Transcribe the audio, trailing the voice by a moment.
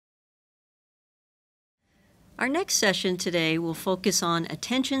Our next session today will focus on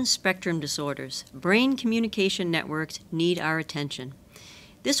attention spectrum disorders. Brain communication networks need our attention.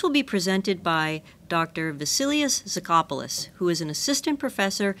 This will be presented by Dr. Basilis Zikopoulos, who is an assistant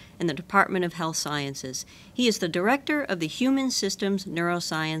professor in the Department of Health Sciences. He is the director of the Human Systems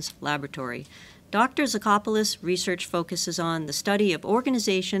Neuroscience Laboratory. Dr. Zikopoulos' research focuses on the study of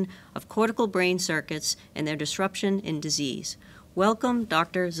organization of cortical brain circuits and their disruption in disease. Welcome,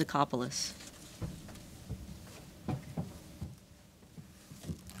 Dr. Zikopoulos.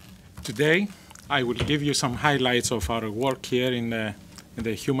 Today, I will give you some highlights of our work here in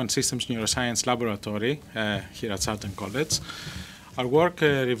the Human Systems Neuroscience Laboratory here at Sargent College. Our work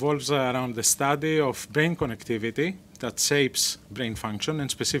revolves around the study of brain connectivity that shapes brain function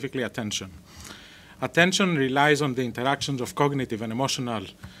and specifically attention. Attention relies on the interactions of cognitive and emotional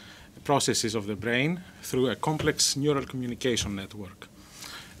processes of the brain through a complex neural communication network.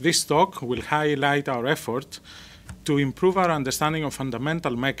 This talk will highlight our effort to improve our understanding of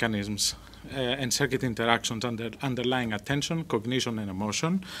fundamental mechanisms and circuit interactions underlying attention, cognition, and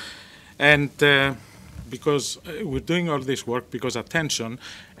emotion. And because we're doing all this work because attention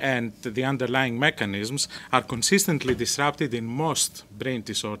and the underlying mechanisms are consistently disrupted in most brain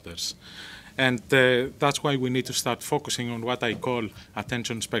disorders. And that's why we need to start focusing on what I call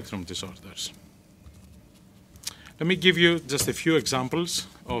attention spectrum disorders. Let me give you just a few examples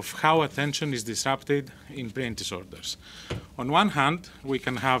of how attention is disrupted in brain disorders. On one hand, we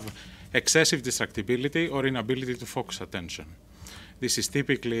can have excessive distractibility or inability to focus attention. This is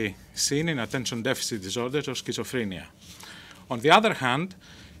typically seen in attention deficit disorders or schizophrenia. On the other hand,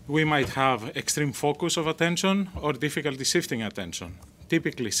 we might have extreme focus of attention or difficulty shifting attention,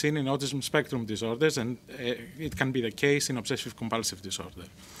 typically seen in autism spectrum disorders, and it can be the case in obsessive compulsive disorder.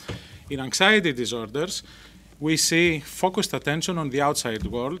 In anxiety disorders, we see focused attention on the outside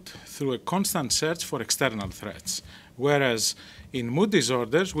world through a constant search for external threats, whereas in mood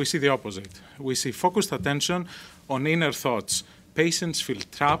disorders, we see the opposite. We see focused attention on inner thoughts. Patients feel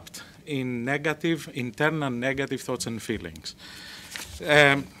trapped in internal negative thoughts and feelings.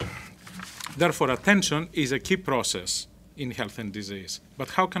 Therefore, attention is a key process in health and disease. But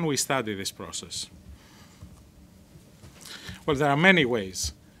how can we study this process? Well, there are many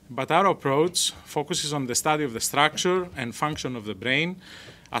ways. But our approach focuses on the study of the structure and function of the brain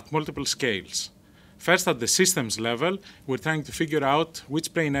at multiple scales. First, at the systems level, we're trying to figure out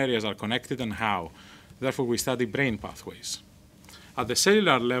which brain areas are connected and how. Therefore, we study brain pathways. At the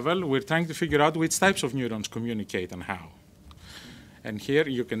cellular level, we're trying to figure out which types of neurons communicate and how. And here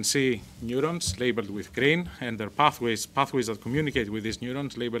you can see neurons labeled with green and their pathways that communicate with these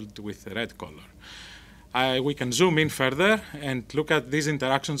neurons labeled with red color. We can zoom in further and look at these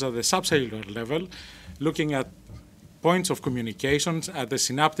interactions at the subcellular level, looking at points of communications at the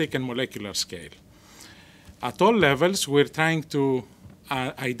synaptic and molecular scale. At all levels, we're trying to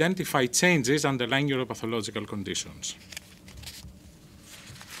identify changes underlying neuropathological conditions.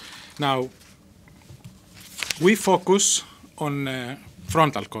 Now, we focus on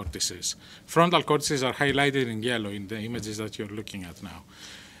frontal cortices. Frontal cortices are highlighted in yellow in the images that you're looking at now.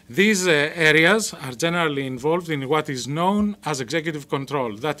 These areas are generally involved in what is known as executive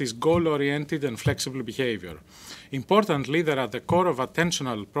control, that is goal-oriented and flexible behavior. Importantly, they're at the core of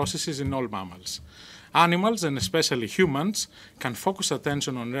attentional processes in all mammals. Animals, and especially humans, can focus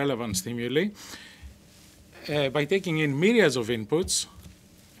attention on relevant stimuli by taking in myriads of inputs,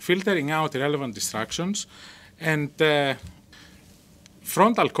 filtering out irrelevant distractions, and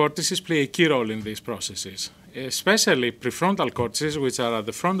frontal cortices play a key role in these processes. Especially prefrontal cortices, which are at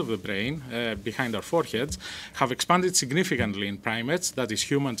the front of the brain, behind our foreheads, have expanded significantly in primates, that is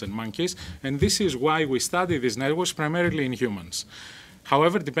humans and monkeys, and this is why we study these networks primarily in humans.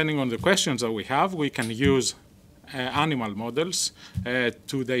 However, depending on the questions that we have, we can use animal models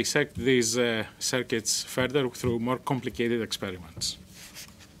to dissect these circuits further through more complicated experiments.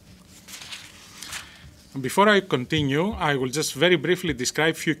 Before I continue, I will just very briefly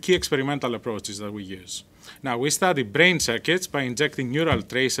describe a few key experimental approaches that we use. Now, we study brain circuits by injecting neural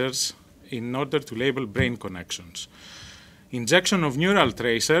tracers in order to label brain connections. Injection of neural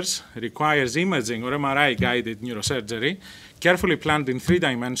tracers requires imaging or MRI-guided neurosurgery, carefully planned in 3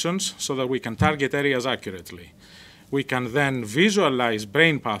 dimensions so that we can target areas accurately. We can then visualize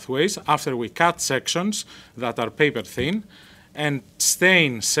brain pathways after we cut sections that are paper thin and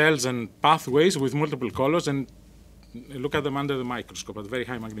stain cells and pathways with multiple colors and look at them under the microscope at very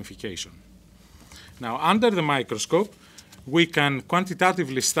high magnification. Now, under the microscope, we can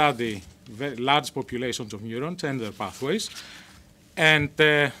quantitatively study very large populations of neurons and their pathways and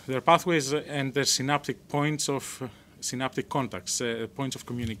their synaptic points of synaptic contacts, points of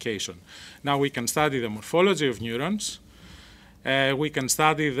communication. Now we can study the morphology of neurons. We can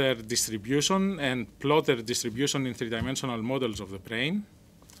study their distribution and plot their distribution in three-dimensional models of the brain.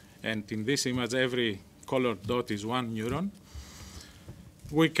 And in this image, every colored dot is one neuron.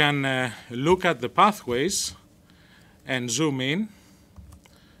 We can look at the pathways and zoom in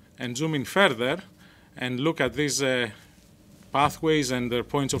further and look at these pathways and their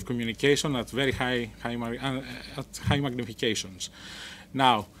points of communication at very high magnifications.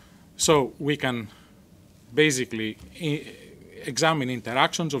 Now, so we can basically examine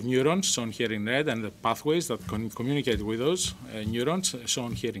interactions of neurons, shown here in red, and the pathways that communicate with those neurons,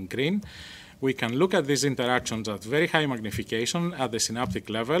 shown here in green. We can look at these interactions at very high magnification at the synaptic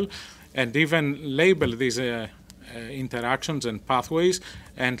level, and even label these interactions and pathways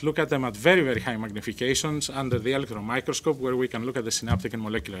and look at them at very, very high magnifications under the electron microscope, where we can look at the synaptic and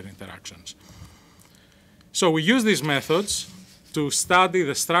molecular interactions. So we use these methods to study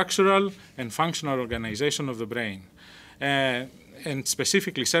the structural and functional organization of the brain, and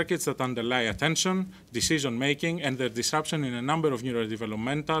specifically circuits that underlie attention, decision-making, and their disruption in a number of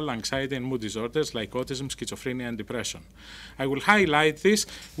neurodevelopmental, anxiety, and mood disorders like autism, schizophrenia, and depression. I will highlight this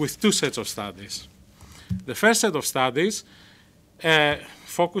with two sets of studies. The first set of studies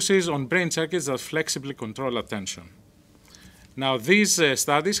focuses on brain circuits that flexibly control attention. Now, these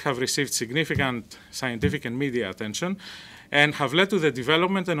studies have received significant scientific and media attention and have led to the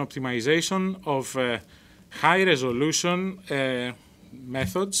development and optimization of high-resolution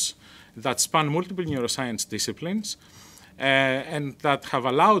methods that span multiple neuroscience disciplines and that have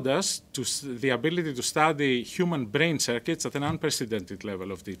allowed us the ability to study human brain circuits at an unprecedented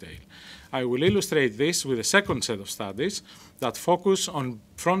level of detail. I will illustrate this with a second set of studies that focus on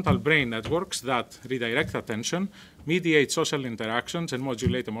frontal brain networks that redirect attention, mediate social interactions, and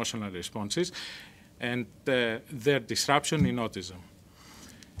modulate emotional responses, and their disruption in autism.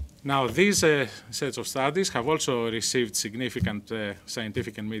 Now, these sets of studies have also received significant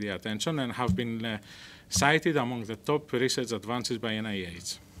scientific and media attention and have been cited among the top research advances by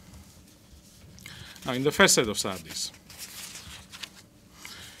NIH. Now, in the first set of studies,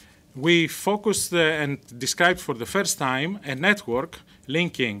 we focused and described for the first time a network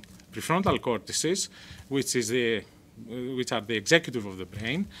linking prefrontal cortices, which are the executive of the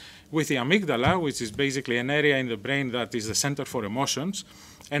brain, with the amygdala, which is basically an area in the brain that is the center for emotions,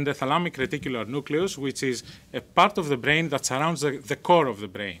 and the thalamic reticular nucleus, which is a part of the brain that surrounds the core of the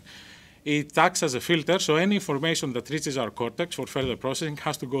brain. It acts as a filter, so any information that reaches our cortex for further processing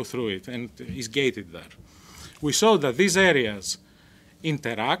has to go through it and is gated there. We saw that these areas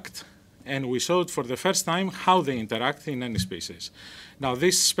interact, and we showed for the first time how they interact in any species. Now,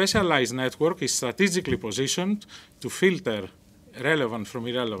 this specialized network is strategically positioned to filter relevant from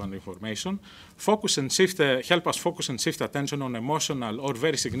irrelevant information, focus and shift, help us focus and shift attention on emotional or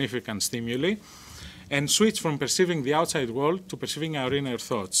very significant stimuli, and switch from perceiving the outside world to perceiving our inner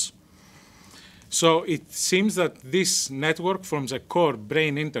thoughts. So it seems that this network forms a core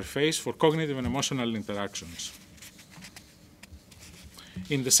brain interface for cognitive and emotional interactions.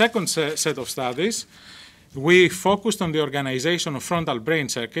 In the second set of studies, we focused on the organization of frontal brain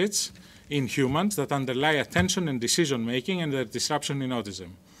circuits in humans that underlie attention and decision-making and their disruption in autism.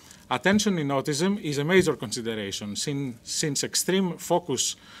 Attention in autism is a major consideration since extreme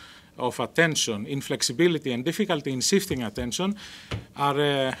focus of attention, inflexibility, and difficulty in shifting attention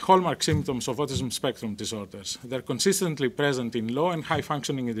are hallmark symptoms of autism spectrum disorders. They're consistently present in low and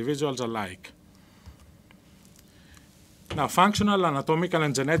high-functioning individuals alike. Now, functional, anatomical,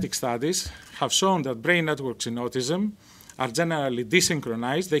 and genetic studies have shown that brain networks in autism are generally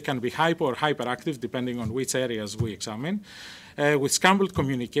desynchronized. They can be hypo or hyperactive, depending on which areas we examine, with scrambled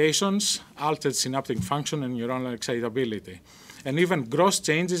communications, altered synaptic function, and neuronal excitability, and even gross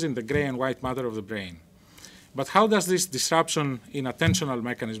changes in the gray and white matter of the brain. But how does this disruption in attentional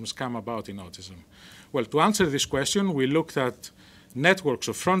mechanisms come about in autism? Well, to answer this question, we looked at networks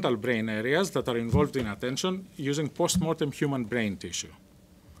of frontal brain areas that are involved in attention using post-mortem human brain tissue.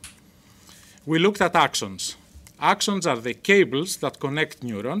 We looked at axons. Axons are the cables that connect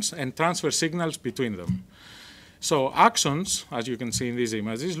neurons and transfer signals between them. So axons, as you can see in these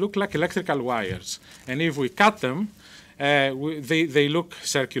images, look like electrical wires. And if we cut them, they look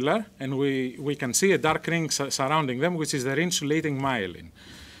circular, and we can see a dark ring surrounding them, which is their insulating myelin.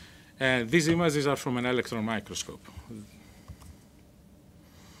 These images are from an electron microscope.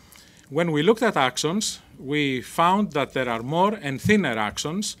 When we looked at axons, we found that there are more and thinner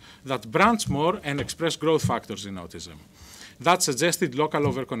axons that branch more and express growth factors in autism. That suggested local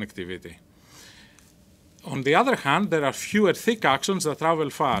overconnectivity. On the other hand, there are fewer thick axons that travel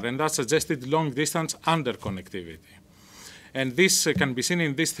far, and that suggested long-distance underconnectivity. And this can be seen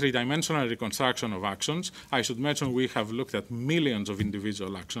in this three-dimensional reconstruction of actions. I should mention we have looked at millions of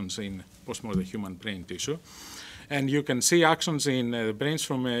individual actions in postmortem human brain tissue. And you can see actions in brains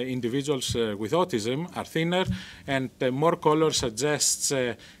from individuals with autism are thinner, and more color suggests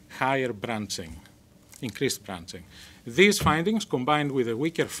higher branching, increased branching. These findings, combined with a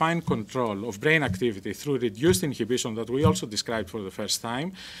weaker fine control of brain activity through reduced inhibition that we also described for the first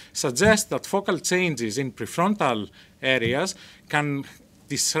time, suggest that focal changes in prefrontal areas can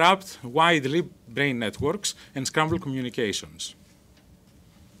disrupt widely brain networks and scramble communications.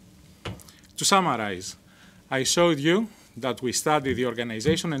 To summarize, I showed you that we study the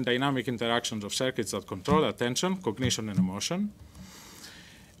organization and dynamic interactions of circuits that control attention, cognition, and emotion.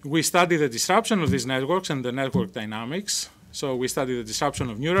 We study the disruption of these networks and the network dynamics. So we study the disruption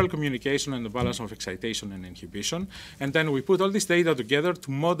of neural communication and the balance of excitation and inhibition. And then we put all this data together to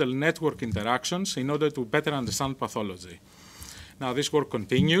model network interactions in order to better understand pathology. Now this work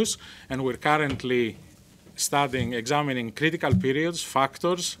continues, and we're currently examining critical periods,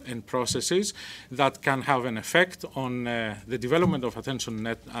 factors, and processes that can have an effect on the development of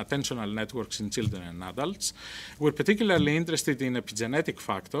attentional networks in children and adults. We're particularly interested in epigenetic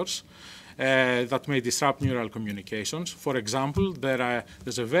factors that may disrupt neural communications. For example,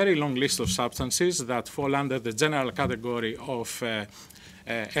 there's a very long list of substances that fall under the general category of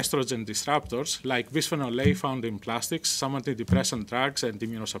estrogen disruptors, like bisphenol A found in plastics, some antidepressant drugs, and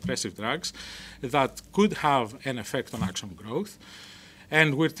immunosuppressive drugs that could have an effect on axon growth.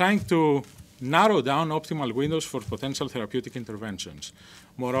 And we're trying to narrow down optimal windows for potential therapeutic interventions.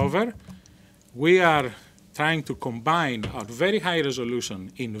 Moreover, we are trying to combine our very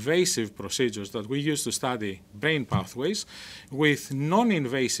high-resolution invasive procedures that we use to study brain pathways with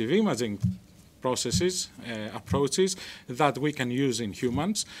non-invasive imaging approaches that we can use in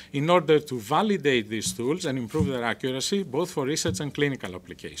humans in order to validate these tools and improve their accuracy, both for research and clinical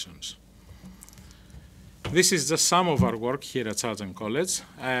applications. This is just some of our work here at Sargent College,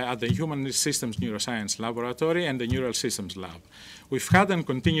 at the Human Systems Neuroscience Laboratory and the Neural Systems Lab. We've had and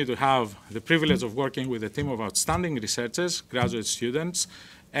continue to have the privilege of working with a team of outstanding researchers, graduate students,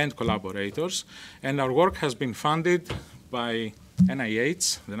 and collaborators, and our work has been funded by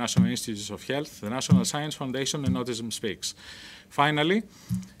NIH, the National Institutes of Health, the National Science Foundation, and Autism Speaks. Finally,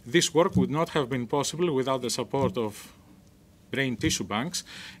 this work would not have been possible without the support of brain tissue banks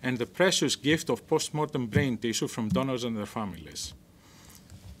and the precious gift of post-mortem brain tissue from donors and their families.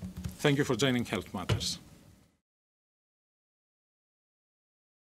 Thank you for joining Health Matters.